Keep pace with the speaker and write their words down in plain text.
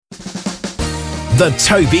The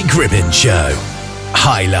Toby Gribbin Show.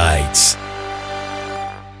 Highlights.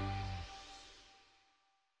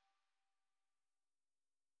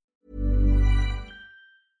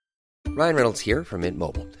 Ryan Reynolds here from Mint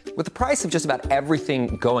Mobile. With the price of just about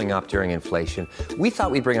everything going up during inflation, we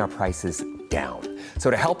thought we'd bring our prices down.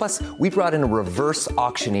 So to help us, we brought in a reverse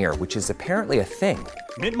auctioneer, which is apparently a thing.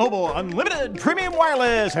 Mint Mobile Unlimited Premium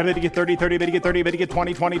Wireless. How to get 30, 30, bit to get 30, bit to get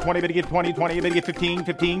 20, 20, 20, bit to get 20, 20, bit to get 15,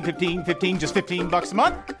 15, 15, 15, just $15 a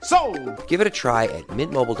month? Sold! Give it a try at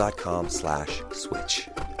mintmobile.com/switch.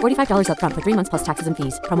 $45 up front for 3 months plus taxes and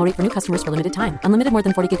fees. Promo rate for new customers for limited time. Unlimited more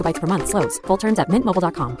than 40 gigabytes per month. Slows full terms at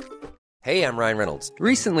mintmobile.com. Hey, I'm Ryan Reynolds.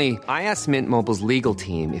 Recently, I asked Mint Mobile's legal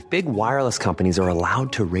team if big wireless companies are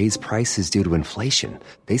allowed to raise prices due to inflation.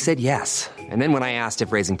 They said yes. And then when I asked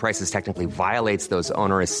if raising prices technically violates those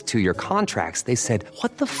onerous two-year contracts, they said,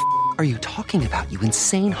 "What the f*** are you talking about, you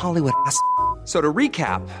insane Hollywood ass?" So to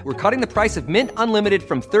recap, we're cutting the price of Mint Unlimited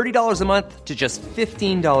from $30 a month to just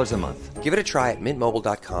 $15 a month. Give it a try at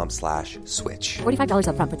mintmobile.com/switch. $45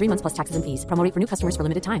 up front for 3 months plus taxes and fees. Promo rate for new customers for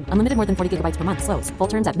limited time. Unlimited more than 40 gigabytes per month. Slows full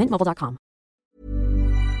terms at mintmobile.com.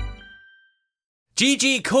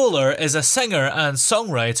 Gigi Kohler is a singer and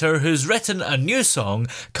songwriter who's written a new song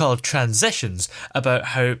called Transitions about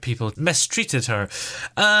how people mistreated her.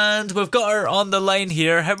 And we've got her on the line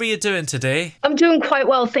here. How are you doing today? I'm doing quite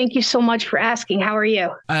well. Thank you so much for asking. How are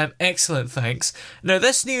you? I'm excellent, thanks. Now,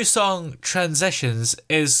 this new song, Transitions,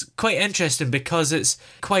 is quite interesting because it's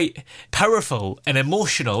quite powerful and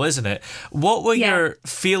emotional, isn't it? What were your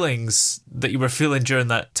feelings that you were feeling during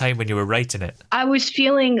that time when you were writing it? I was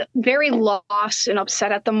feeling very lost and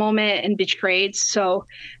upset at the moment and betrayed. So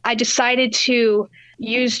I decided to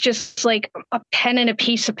use just like a pen and a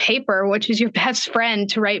piece of paper, which is your best friend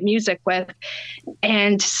to write music with.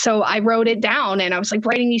 And so I wrote it down and I was like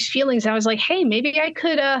writing these feelings. I was like, hey, maybe I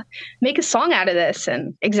could make a song out of this.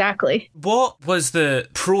 And exactly. What was the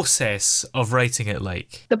process of writing it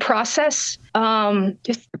like? The process,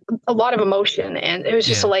 just a lot of emotion. And it was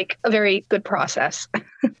just like a very good process.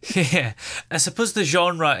 Yeah. I suppose the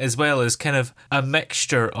genre as well is kind of a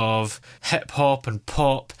mixture of hip hop and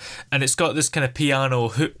pop. And it's got this kind of piano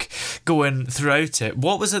hook going throughout it.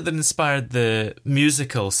 What was it that inspired the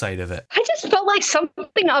musical side of it? I just felt like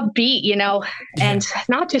something upbeat, you know, and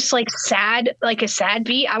not just like sad, like a sad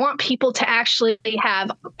beat. I want people to actually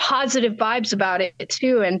have positive vibes about it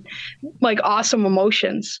too, and like awesome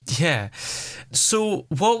emotions. Yeah. So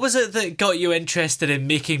what was it that got you interested in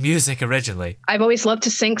making music originally? I've always loved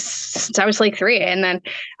to sing since I was like 3. And then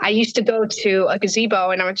I used to go to a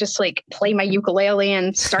gazebo and I would just like play my ukulele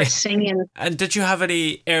and start singing. And did you have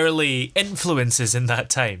any early influences in that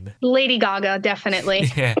time? Lady Gaga, definitely.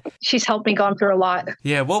 Yeah. She's helped me gone through a lot.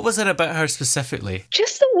 Yeah. What was it about her specifically?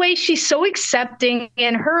 Just the way she's so accepting,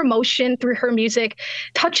 and her emotion through her music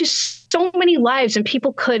touches so many lives, and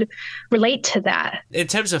people could relate to that. In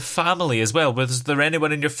terms of family as well, was there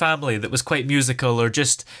anyone in your family that was quite musical or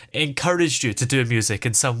just encouraged you to do music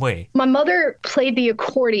in some way? My mother played the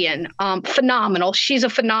accordion. Phenomenal. She's a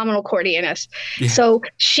phenomenal accordionist. Yeah. So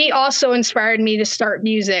she also inspired me to start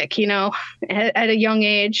music, you know, at a young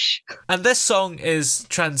age. And this song is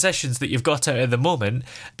Transitions that you've got out at the moment.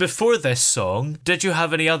 Before this song, did you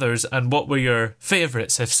have any others, and what were your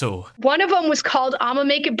favourites, if so? One of them was called I'ma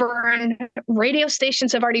Make It Burn. Radio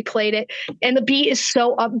stations have already played it, and the beat is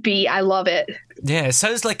so upbeat. I love it. Yeah, it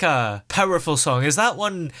sounds like a powerful song. Is that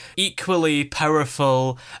one equally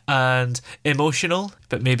powerful and emotional,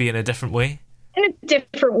 but maybe in a different way? In a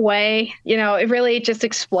different way, you know, it really just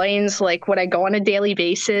explains like what I go on a daily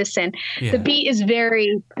basis, and the beat is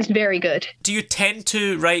very good. Do you tend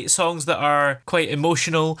to write songs that are quite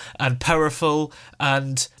emotional and powerful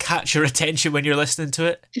and catch your attention when you're listening to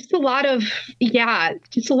it? Just a lot of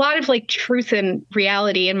like truth and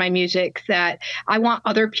reality in my music, that I want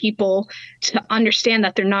other people to understand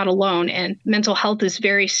that they're not alone, and mental health is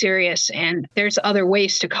very serious, and there's other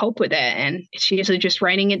ways to cope with it. And it's usually just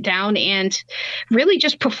writing it down and really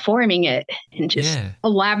just performing it and just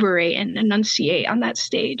elaborate and enunciate on that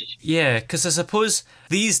stage. Yeah, because I suppose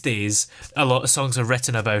these days a lot of songs are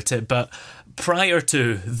written about it, but prior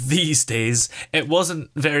to these days, it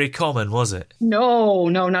wasn't very common, was it? No,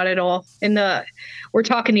 not at all. We're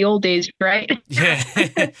talking the old days, right? Yeah.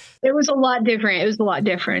 It was a lot different.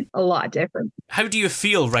 A lot different. How do you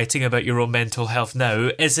feel writing about your own mental health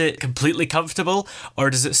now? Is it completely comfortable,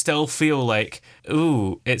 or does it still feel like,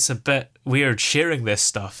 ooh, it's a bit weird sharing this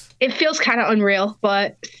stuff. It feels kind of unreal,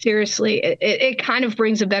 but seriously, it kind of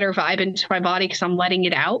brings a better vibe into my body because I'm letting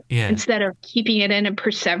it out instead of keeping it in and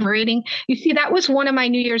perseverating. You see, that was one of my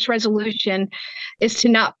New Year's resolution, is to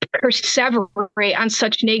not perseverate on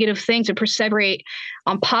such negative things and perseverate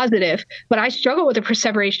on positive. But I struggle with the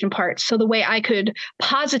perseveration part. So the way I could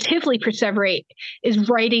positively perseverate is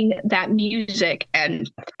writing that music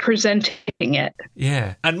and presenting it.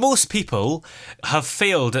 Yeah. And most people have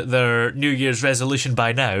failed at their New Year's resolution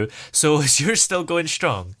by now. So is yours still going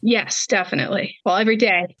strong? Yes, definitely. Well, every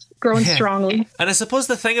day, growing strongly. And I suppose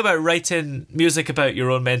the thing about writing music about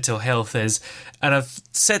your own mental health is, and I've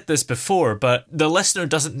said this before, but the listener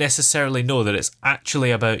doesn't necessarily know that it's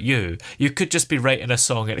actually about you. You could just be writing a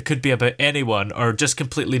song and it could be about anyone or just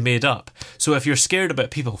completely made up. So if you're scared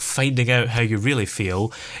about people finding out how you really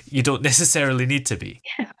feel, you don't necessarily need to be.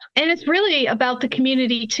 Yeah. And it's really about the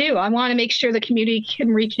community too. I want to make sure the community can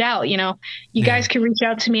reach out. You know, you guys can reach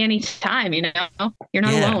out to me anytime, you know, you're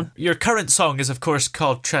not alone. Your current song is, of course,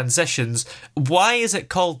 called Transitions. Why is it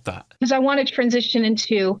called that? Because I want to transition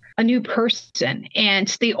into a new person, and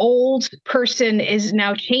the old person is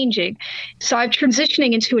now changing. So I'm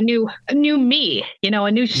transitioning into a new me, you know,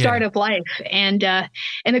 a new start of life. And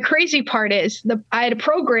the crazy part is I had a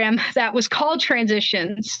program that was called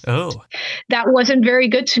Transitions. Oh, that wasn't very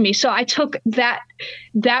good to me. So I took that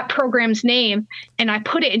program's name and I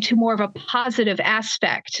put it into more of a positive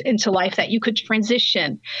aspect into life, that you could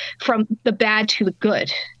transition from the bad to the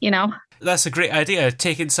good, you know? That's a great idea,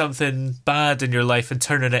 taking something bad in your life and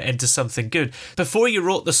turning it into something good. Before you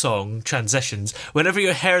wrote the song, Transitions, whenever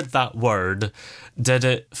you heard that word, did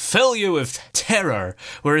it fill you with terror?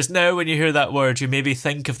 Whereas now when you hear that word, you maybe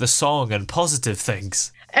think of the song and positive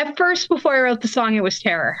things. At first, before I wrote the song, it was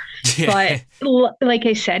terror. Yeah. But like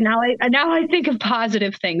I said, now I think of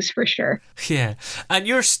positive things for sure. Yeah. And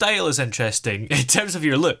your style is interesting in terms of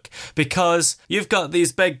your look, because you've got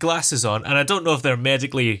these big glasses on, and I don't know if they're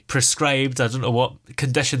medically prescribed. I don't know what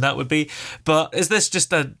condition that would be. But is this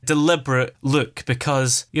just a deliberate look?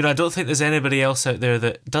 Because, you know, I don't think there's anybody else out there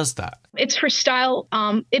that does that. It's for style.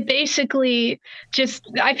 It basically just,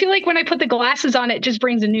 I feel like when I put the glasses on, it just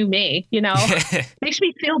brings a new me, you know? Makes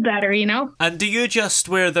me feel better, you know? And do you just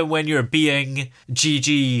wear them when you're being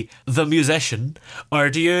Gigi the musician, or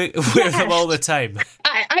do you wear them all the time?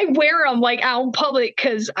 I wear them like out in public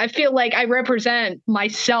because I feel like I represent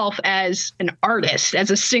myself as an artist,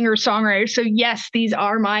 as a singer-songwriter. So yes, these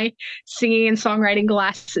are my singing and songwriting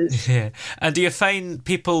glasses. Yeah. And do you find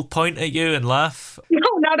people point at you and laugh? No,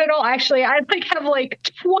 not at all. Actually, I have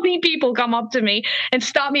 20 people come up to me and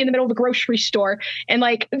stop me in the middle of the grocery store. And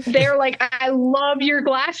they're like, I love your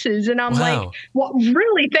glasses. And I'm like, well,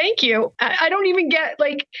 really? Thank you. I don't even get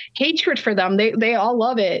hatred for them. They all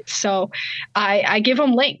love it. So I give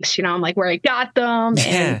them links, you know, I'm like where I got them.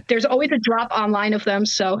 And there's always a drop online of them.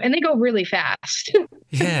 So, and they go really fast.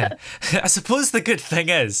 Yeah. I suppose the good thing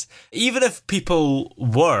is, even if people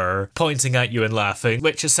were pointing at you and laughing,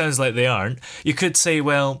 which it sounds like they aren't, you could say,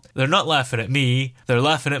 well, they're not laughing at me, they're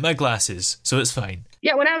laughing at my glasses, so it's fine.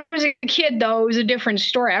 Yeah, when I was a kid, though, it was a different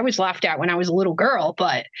story. I was laughed at when I was a little girl,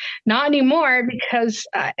 but not anymore because,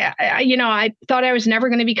 I thought I was never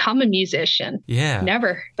going to become a musician. Yeah.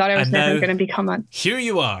 Never. Thought I was never going to become one. Here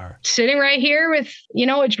you are. Sitting right here with,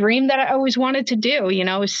 a dream that I always wanted to do,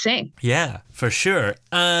 is sing. Yeah, for sure.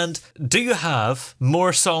 And do you have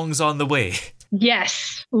more songs on the way?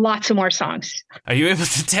 Yes, lots of more songs. Are you able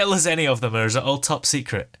to tell us any of them, or is it all top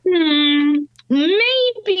secret?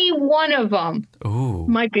 Maybe one of them. Ooh.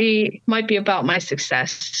 Might be about my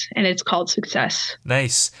success, and it's called Success.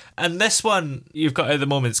 Nice. And this one you've got at the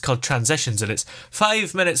moment is called Transitions, and it's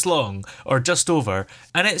 5 minutes long, or just over.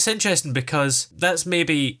 And it's interesting because that's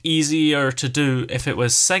maybe easier to do if it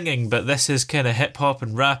was singing, but this is kind of hip hop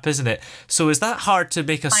and rap, isn't it? So is that hard to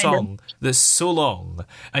make a song that's so long,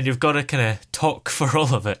 and you've got to kind of talk for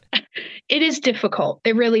all of it? It is difficult.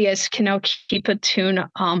 It really is. Keep a tune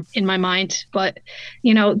in my mind. But,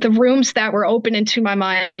 the rooms that were open into my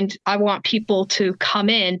mind, I want people to come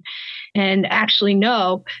in and actually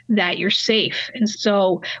know that you're safe. And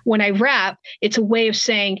so when I rap, it's a way of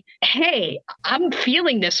saying, hey, I'm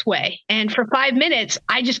feeling this way. And for 5 minutes,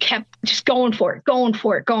 I just kept just going for it.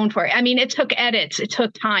 I mean, it took edits. It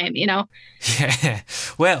took time, Yeah.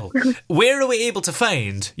 Well, where are we able to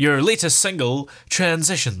find your latest single,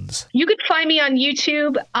 Transitions? You could find me on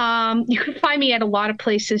YouTube. You could find me at a lot of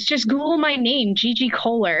places. Just Google my name, Gigi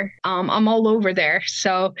Kohler. I'm all over there.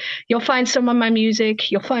 So you'll find some of my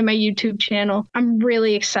music. You'll find my YouTube channel. I'm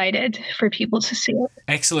really excited for people to see it.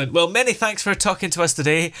 Excellent. Well, many thanks for talking to us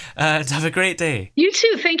today, and have a great day. You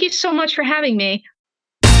too. Thank you so much for having me.